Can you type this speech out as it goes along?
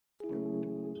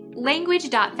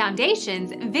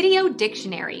Language.Foundation's Video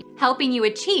Dictionary, helping you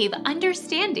achieve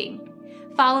understanding.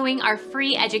 Following our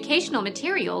free educational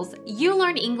materials, you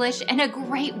learn English in a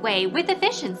great way with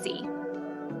efficiency.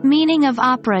 Meaning of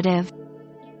operative.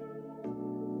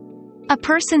 A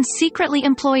person secretly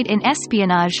employed in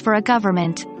espionage for a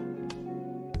government.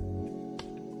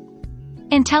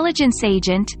 Intelligence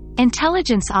agent,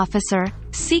 intelligence officer,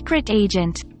 secret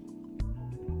agent.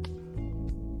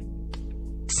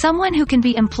 Someone who can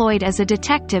be employed as a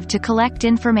detective to collect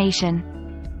information.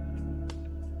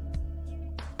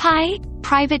 PI,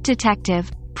 private detective,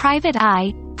 private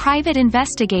eye, private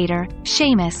investigator,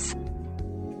 Seamus.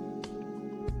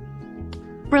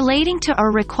 Relating to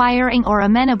or requiring or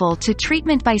amenable to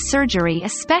treatment by surgery,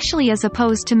 especially as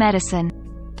opposed to medicine.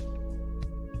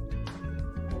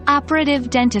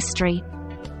 Operative dentistry.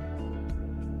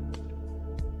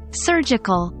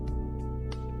 Surgical.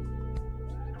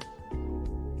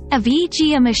 A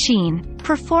VG, a machine,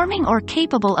 performing or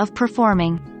capable of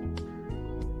performing.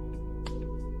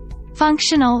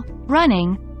 Functional,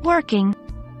 running, working.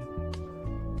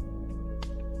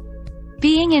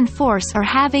 Being in force or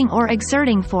having or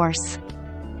exerting force.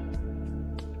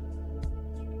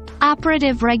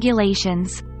 Operative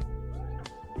regulations.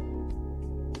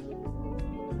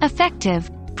 Effective,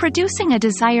 producing a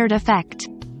desired effect.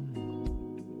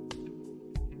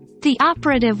 The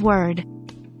operative word.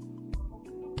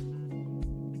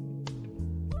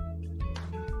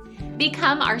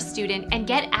 Become our student and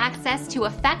get access to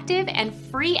effective and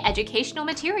free educational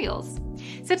materials.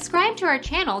 Subscribe to our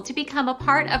channel to become a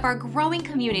part of our growing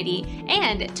community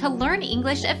and to learn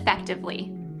English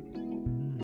effectively.